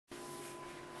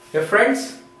Hey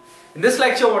friends, in this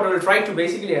lecture what I will try to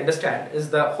basically understand is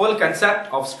the whole concept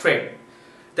of strain.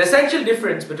 The essential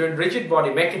difference between rigid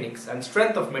body mechanics and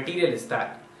strength of material is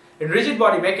that in rigid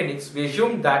body mechanics we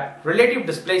assume that relative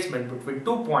displacement between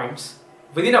 2 points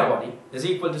within a body is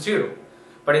equal to 0.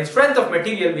 But in strength of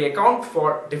material we account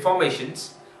for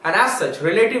deformations, and as such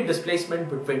relative displacement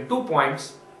between 2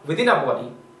 points within a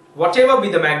body, whatever be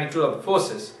the magnitude of the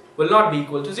forces, will not be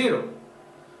equal to 0.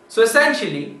 So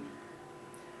essentially,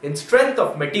 in strength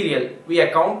of material we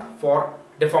account for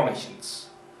deformations,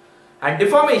 and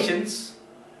deformations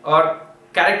are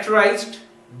characterized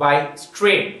by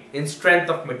strain in strength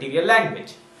of material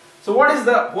language. So what is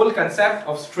the whole concept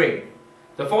of strain?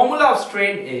 The formula of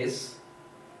strain is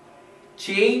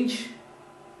change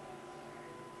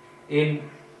in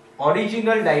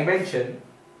original dimension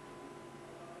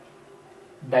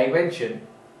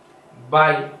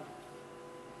by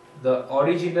the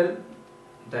original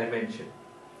dimension.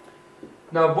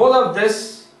 Now both of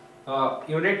this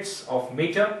units of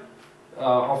meter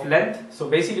of length, so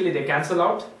basically they cancel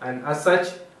out, and as such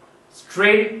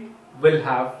strain will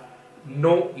have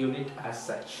no unit as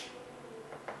such.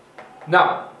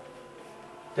 Now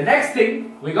the next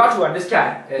thing we got to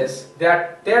understand is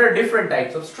that there are different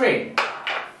types of strain,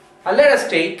 and let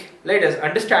us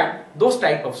understand those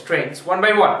type of strains one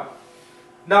by one.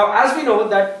 Now as we know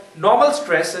that normal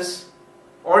stresses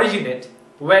originate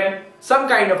when some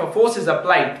kind of a force is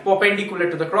applied perpendicular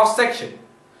to the cross section,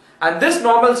 and this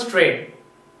normal strain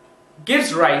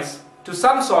gives rise to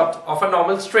some sort of a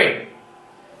normal strain.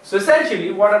 So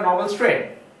essentially what a normal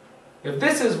strain? If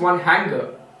this is one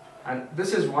hanger and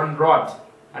this is one rod,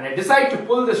 and I decide to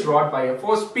pull this rod by a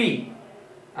force P,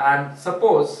 and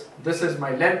suppose this is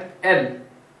my length L,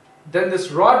 then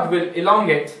this rod will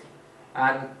elongate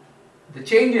and the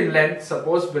change in length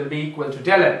suppose will be equal to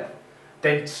del L.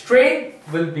 Then strain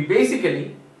will be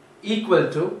basically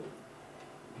equal to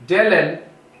del L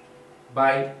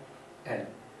by L,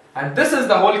 and this is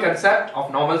the whole concept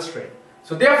of normal strain.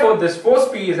 So therefore this force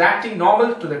P is acting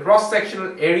normal to the cross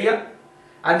sectional area,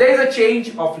 and there is a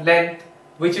change of length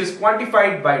which is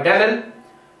quantified by del L.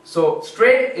 So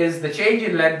strain is the change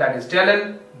in length, that is del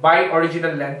L, by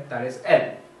original length, that is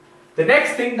L. The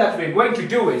next thing that we are going to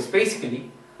do is basically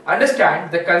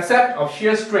understand the concept of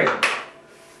shear strain.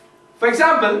 For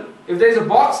example, if there is a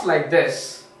box like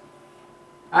this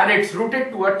and it's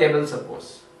rooted to a table,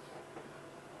 suppose.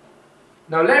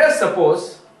 Now let us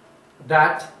suppose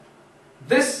that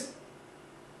this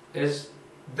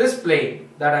plane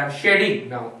that I am shading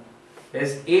now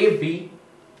is A, B,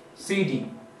 C, D,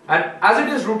 and as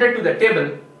it is rooted to the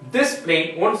table, this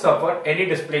plane won't suffer any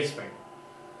displacement.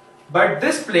 But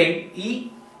this plane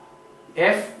E,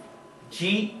 F,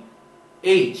 G,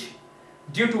 H,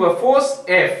 due to a force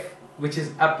F which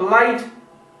is applied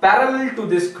parallel to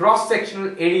this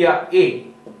cross-sectional area A,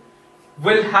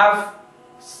 will have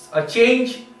a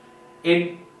change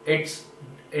in its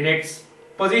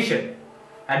position,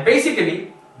 and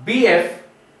basically BF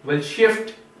will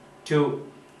shift to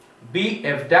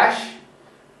BF dash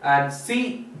and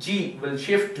CG will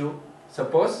shift to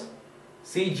suppose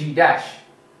CG dash,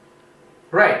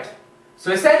 right?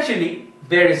 So essentially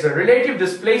there is a relative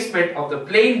displacement of the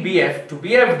plane BF to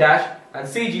BF dash and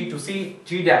CG to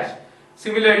CG dash.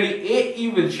 Similarly AE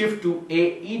will shift to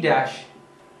AE dash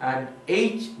and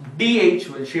DH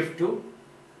will shift to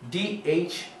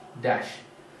DH dash.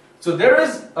 So there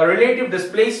is a relative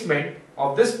displacement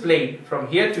of this plane from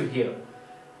here to here,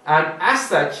 and as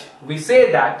such we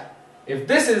say that if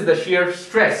this is the shear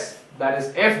stress, that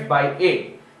is F by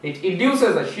A, it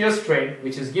induces a shear strain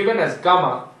which is given as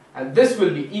gamma, and this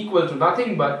will be equal to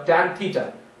nothing but tan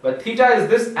theta, but theta is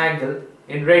this angle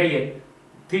in radian.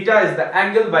 Theta is the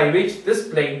angle by which this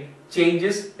plane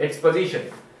changes its position,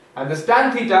 and this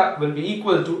tan theta will be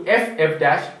equal to F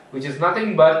dash, which is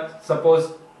nothing but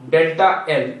suppose delta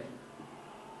L,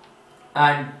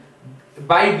 and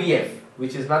by BF,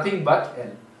 which is nothing but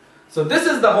L. So this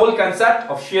is the whole concept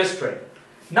of shear strain.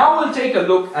 Now we'll take a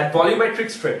look at volumetric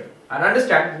strain and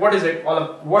understand what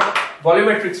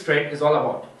volumetric strain is all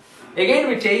about. Again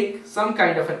we take some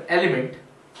kind of an element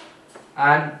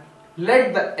and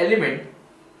let the element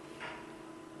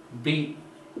be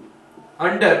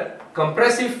under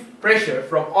compressive pressure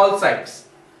from all sides.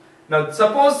 Now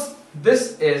suppose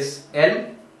this is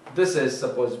L, this is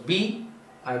suppose B,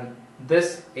 and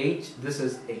this H, this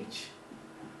is H.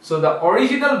 So the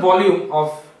original volume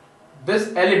of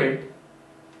this element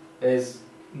is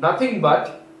nothing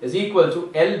but is equal to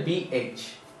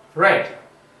LBH, right?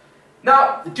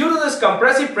 Now due to this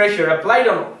compressive pressure applied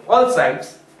on all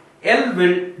sides, L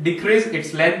will decrease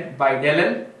its length by del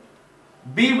L,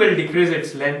 B will decrease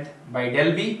its length by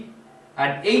del B,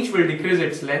 and H will decrease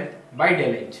its length by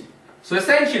del H. So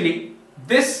essentially,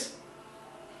 this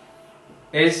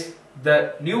is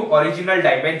the new original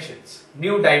dimensions, the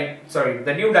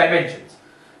new dimensions.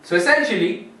 So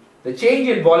essentially, the change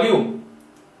in volume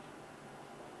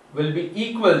will be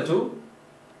equal to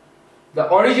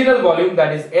the original volume,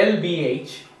 that is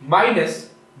LBH, minus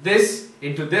this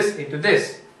into this into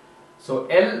this. So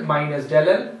L minus del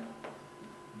L,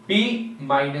 B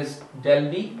minus del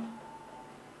B,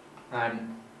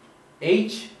 and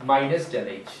H minus del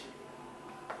H.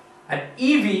 And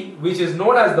EV, which is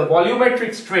known as the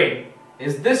volumetric strain,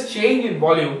 is this change in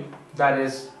volume, that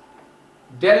is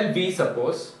del V,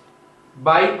 suppose,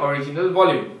 by original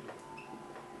volume.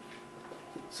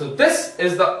 So this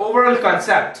is the overall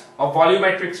concept of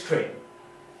volumetric strain.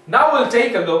 Now we'll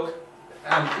take a look,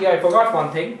 and I forgot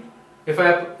one thing. If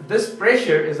this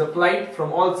pressure is applied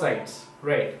from all sides,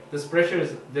 right? This pressure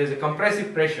is, there's a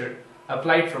compressive pressure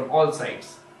applied from all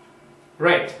sides,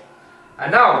 right?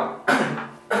 And now,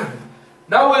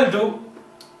 now we'll do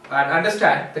and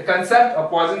understand the concept of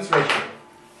Poisson's ratio.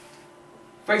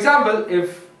 For example,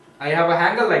 if I have a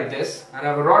handle like this and I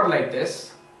have a rod like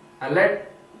this, and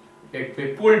let it be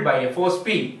pulled by a force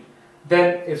P,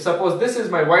 then if suppose this is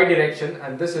my y direction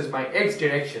and this is my x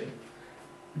direction,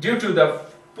 due to the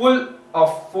pull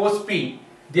of force P,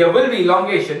 there will be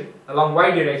elongation along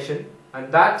y direction,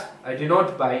 and that I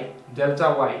denote by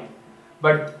delta y.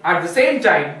 But at the same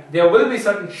time, there will be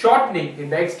certain shortening in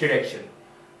the x direction,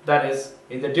 that is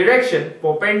in the direction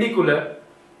perpendicular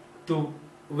to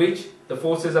which the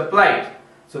force is applied.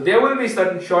 So there will be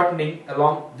certain shortening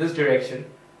along this direction,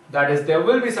 that is there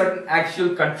will be certain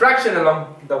axial contraction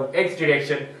along the x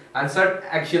direction and certain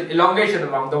axial elongation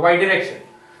along the y direction.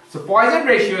 So Poisson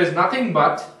ratio is nothing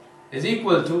but is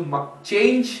equal to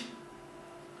change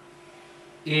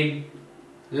in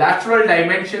lateral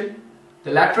dimension,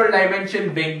 the lateral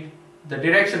dimension being the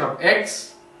direction of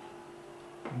x,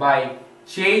 by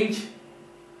change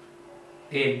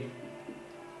in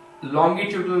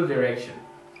longitudinal dimension,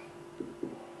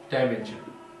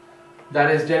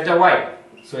 that is delta y.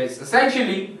 So it's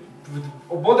essentially,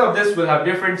 both of this will have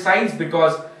different signs,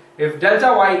 because if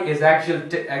delta y is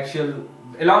actual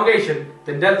elongation,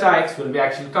 then delta x will be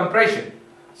actual compression.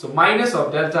 So minus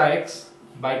of delta x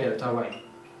by delta y.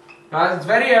 Now it's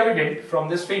very evident from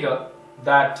this figure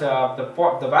that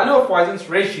the value of Poisson's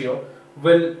ratio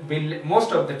will be,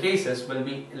 most of the cases will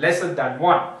be lesser than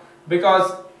 1,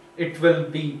 because it will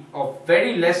be of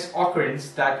very less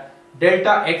occurrence that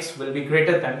delta x will be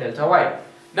greater than delta y.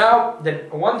 Now, the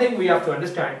one thing we have to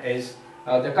understand is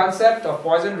the concept of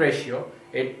Poisson ratio.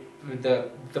 The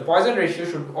Poisson ratio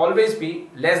should always be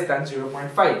less than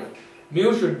 0.5.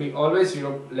 Mu should be always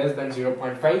less than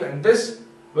 0.5, and this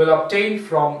will obtain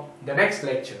from the next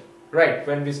lecture, right,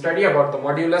 when we study about the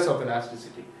modulus of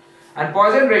elasticity. And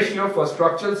Poisson ratio for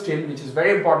structural steel, which is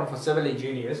very important for civil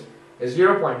engineers, is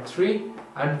 0.3,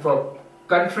 and for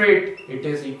concrete it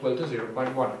is equal to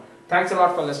 0.1. Thanks a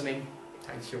lot for listening.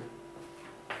 Thank you.